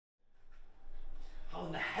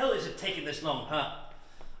taking this long, huh?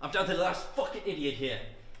 I'm down to the last fucking idiot here.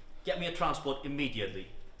 Get me a transport immediately.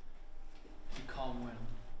 You calm when?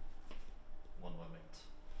 One moment.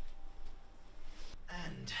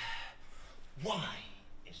 And why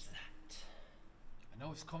is that? I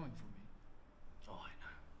know it's coming for me. Oh, I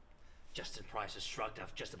know. Justin Price has shrugged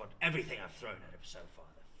off just about everything I've thrown at him so far.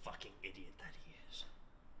 The fucking idiot that he is.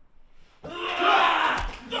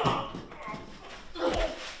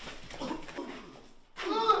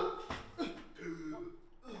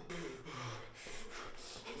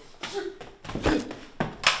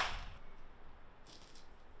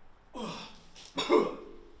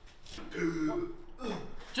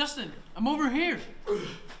 Justin, I'm over here.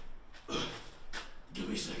 Give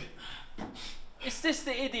me a second. Is this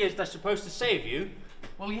the idiot that's supposed to save you?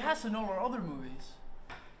 Well, he has to know our other movies.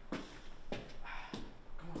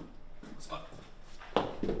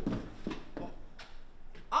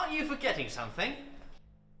 Aren't you forgetting something?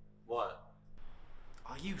 What?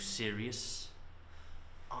 Are you serious?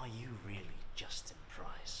 Are you really Justin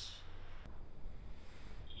Price?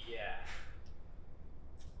 Yeah.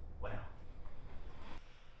 Well,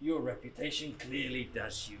 your reputation clearly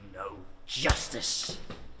does you no justice.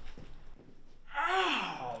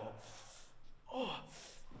 Ow! Oh,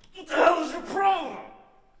 what the hell is your problem?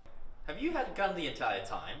 Have you had a gun the entire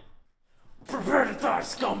time? Prepare to die,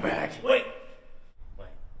 scumbag! Wait!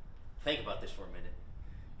 Think about this for a minute.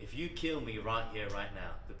 If you kill me right here, right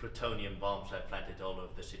now, the plutonium bombs I've planted all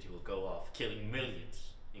over the city will go off, killing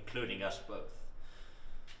millions, including us both.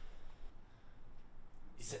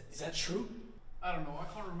 Is that true? I don't know, I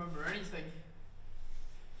can't remember anything.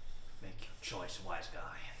 Make your choice, wise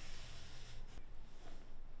guy.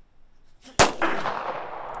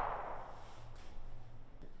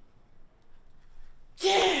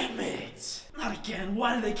 Damn it! Not again.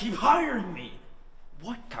 Why do they keep hiring me?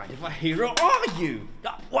 What kind of a hero are you?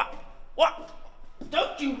 What? What?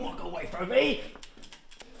 Don't you walk away from me!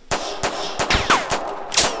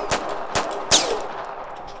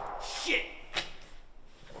 Shit!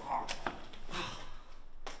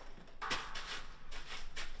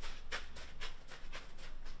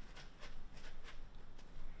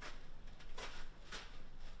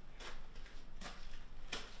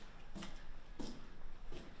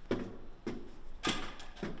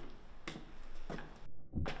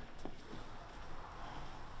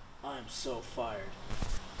 I'm so fired.